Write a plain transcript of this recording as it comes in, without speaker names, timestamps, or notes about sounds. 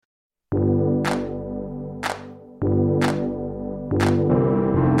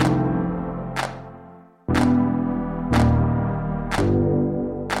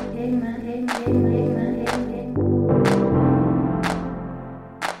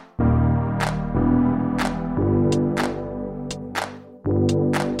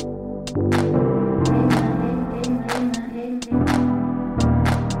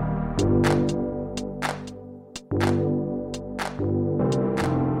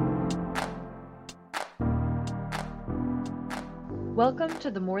Welcome to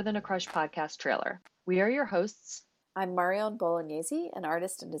the More Than a Crush podcast trailer. We are your hosts. I'm Marion Bolognesi, an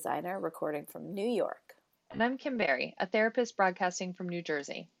artist and designer recording from New York. And I'm Kim Berry, a therapist broadcasting from New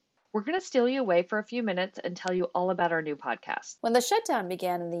Jersey. We're going to steal you away for a few minutes and tell you all about our new podcast. When the shutdown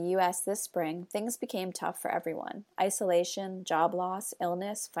began in the U.S. this spring, things became tough for everyone. Isolation, job loss,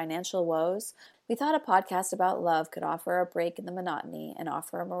 illness, financial woes. We thought a podcast about love could offer a break in the monotony and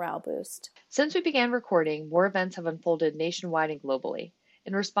offer a morale boost. Since we began recording, more events have unfolded nationwide and globally.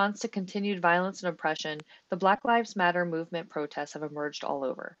 In response to continued violence and oppression, the Black Lives Matter movement protests have emerged all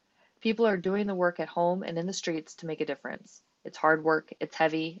over. People are doing the work at home and in the streets to make a difference. It's hard work, it's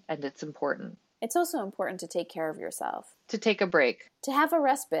heavy, and it's important. It's also important to take care of yourself. To take a break. To have a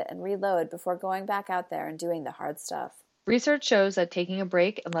respite and reload before going back out there and doing the hard stuff. Research shows that taking a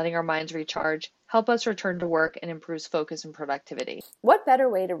break and letting our minds recharge help us return to work and improves focus and productivity. What better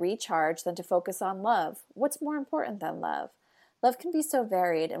way to recharge than to focus on love? What's more important than love? Love can be so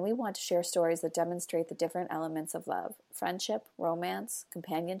varied, and we want to share stories that demonstrate the different elements of love: friendship, romance,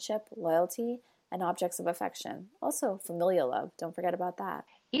 companionship, loyalty, and objects of affection. Also, familial love. Don't forget about that.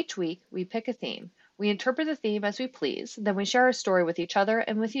 Each week, we pick a theme. We interpret the theme as we please, then we share a story with each other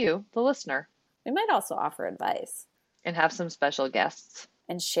and with you, the listener. We might also offer advice. And have some special guests.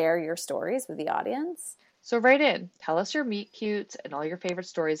 And share your stories with the audience. So write in. Tell us your meet cutes and all your favorite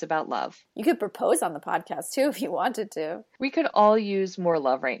stories about love. You could propose on the podcast, too, if you wanted to. We could all use more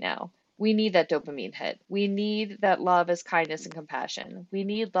love right now. We need that dopamine hit. We need that love as kindness and compassion. We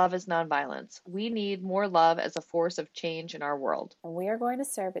need love as nonviolence. We need more love as a force of change in our world. And we are going to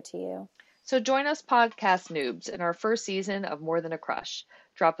serve it to you. So join us podcast noobs in our first season of More Than a Crush.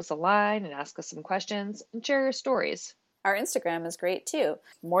 Drop us a line and ask us some questions and share your stories. Our Instagram is great too.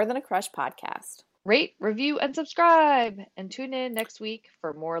 More Than a Crush podcast. Rate, review, and subscribe. And tune in next week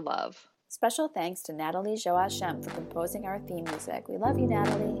for more love. Special thanks to Natalie Joachim for composing our theme music. We love you,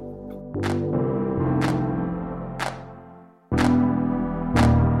 Natalie.